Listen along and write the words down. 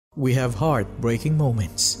We have heartbreaking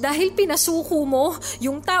moments. Dahil pinasuko mo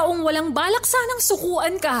yung taong walang balak sanang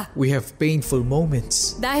sukuan ka. We have painful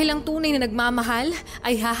moments. Dahil ang tunay na nagmamahal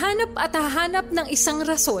ay hahanap at hahanap ng isang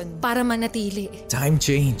rason para manatili. Time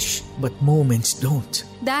change, but moments don't.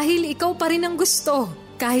 Dahil ikaw pa rin ang gusto,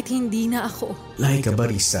 kahit hindi na ako. Like a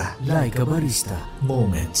barista. Like a barista.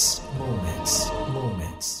 Moments.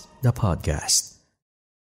 The podcast.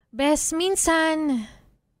 Bes, minsan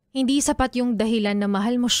hindi sapat yung dahilan na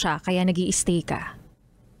mahal mo siya kaya nag-i-stay ka.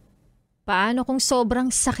 Paano kung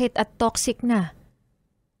sobrang sakit at toxic na?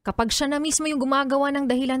 Kapag siya na mismo yung gumagawa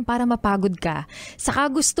ng dahilan para mapagod ka,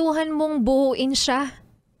 saka gustuhan mong buuin siya,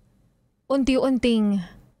 unti-unting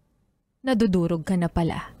nadudurog ka na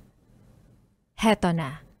pala. Heto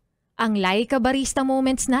na, ang Like a Barista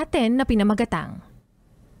moments natin na pinamagatang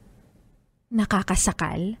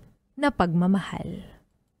Nakakasakal na Pagmamahal.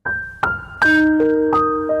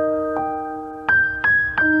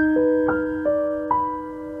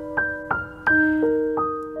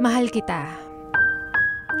 Mahal kita.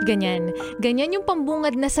 Ganyan yung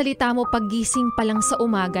pambungad na salita mo paggising pa lang sa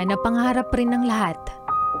umaga na pangarap rin ng lahat.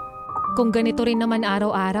 Kung ganito rin naman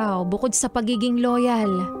araw-araw, bukod sa pagiging loyal,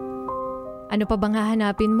 ano pa bang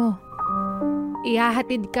hahanapin mo?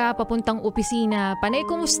 Ihahatid ka papuntang opisina, panay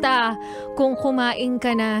kumusta, kung kumain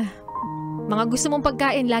ka na. Mga gusto mong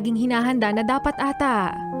pagkain laging hinahanda na dapat ata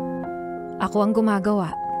ako ang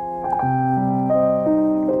gumagawa.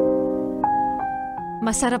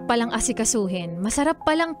 Masarap palang asikasuhin, masarap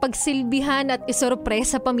palang pagsilbihan at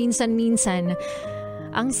isorpresa paminsan-minsan.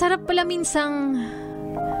 Ang sarap pala minsang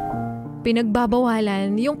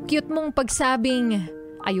pinagbabawalan, yung cute mong pagsabing,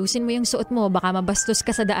 ayusin mo yung suot mo, baka mabastos ka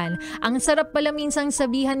sa daan. Ang sarap pala minsang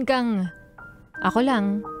sabihan kang, ako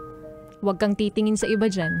lang, huwag kang titingin sa iba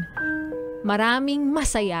dyan. Maraming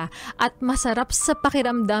masaya at masarap sa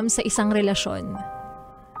pakiramdam sa isang relasyon.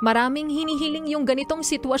 Maraming hinihiling yung ganitong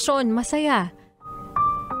sitwasyon, masaya.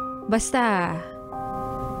 Basta,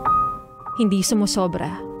 hindi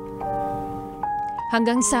sumusobra.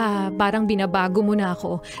 Hanggang sa parang binabago mo na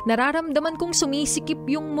ako, nararamdaman kong sumisikip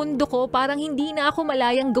yung mundo ko, parang hindi na ako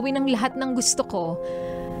malayang gawin ang lahat ng gusto ko.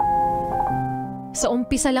 Sa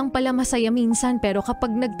umpisa lang pala masaya minsan, pero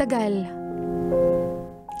kapag nagtagal,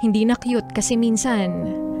 hindi na cute kasi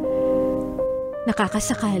minsan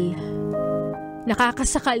nakakasakal.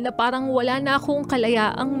 Nakakasakal na parang wala na akong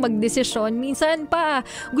kalayaang magdesisyon. Minsan pa,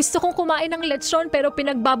 gusto kong kumain ng lechon pero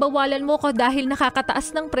pinagbabawalan mo ko dahil nakakataas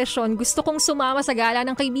ng presyon. Gusto kong sumama sa gala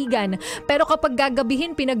ng kaibigan pero kapag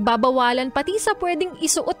gagabihin pinagbabawalan pati sa pwedeng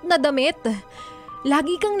isuot na damit.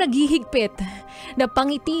 Lagi kang naghihigpit.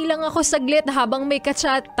 Napangiti lang ako saglit habang may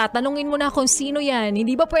kachat. Tatanungin mo na kung sino yan.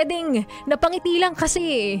 Hindi ba pwedeng napangiti lang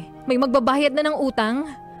kasi may magbabayad na ng utang?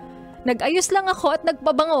 Nag-ayos lang ako at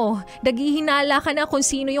nagpabango. Naghihinala ka na kung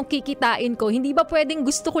sino yung kikitain ko. Hindi ba pwedeng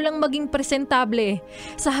gusto ko lang maging presentable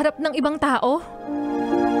sa harap ng ibang tao?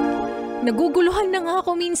 Naguguluhan na nga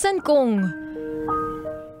ako minsan kung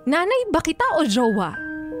nanay ba kita o jowa?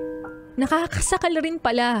 Nakakasakal rin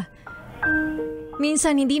pala.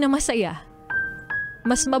 Minsan hindi na masaya.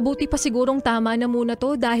 Mas mabuti pa sigurong tama na muna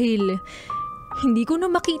to dahil hindi ko na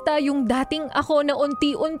makita yung dating ako na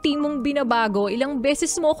unti-unti mong binabago. Ilang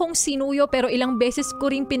beses mo akong sinuyo pero ilang beses ko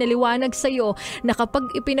rin pinaliwanag sa'yo na kapag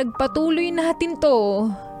ipinagpatuloy natin to,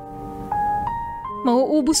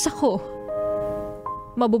 mauubos ako.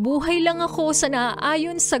 Mabubuhay lang ako sa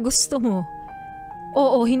naaayon sa gusto mo.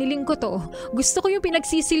 Oo, hiniling ko to. Gusto ko yung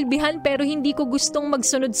pinagsisilbihan pero hindi ko gustong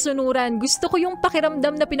magsunod-sunuran. Gusto ko yung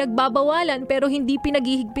pakiramdam na pinagbabawalan pero hindi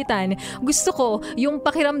pinaghihigpitan. Gusto ko yung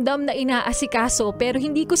pakiramdam na inaasikaso pero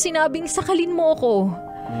hindi ko sinabing sakalin mo ako.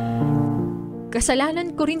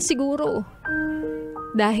 Kasalanan ko rin siguro.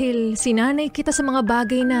 Dahil sinanay kita sa mga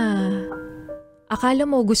bagay na akala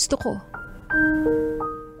mo gusto ko.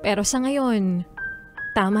 Pero sa ngayon,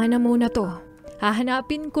 tama na muna to.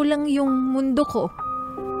 Hahanapin ko lang yung mundo ko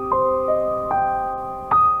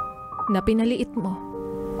na pinaliit mo.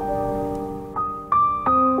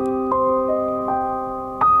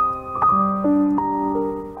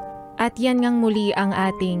 At yan ngang muli ang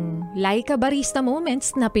ating Like a Barista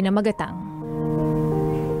moments na pinamagatang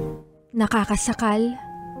Nakakasakal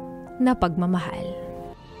na Pagmamahal.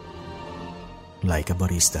 Like a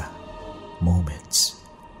Barista moments.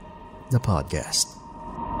 The podcast.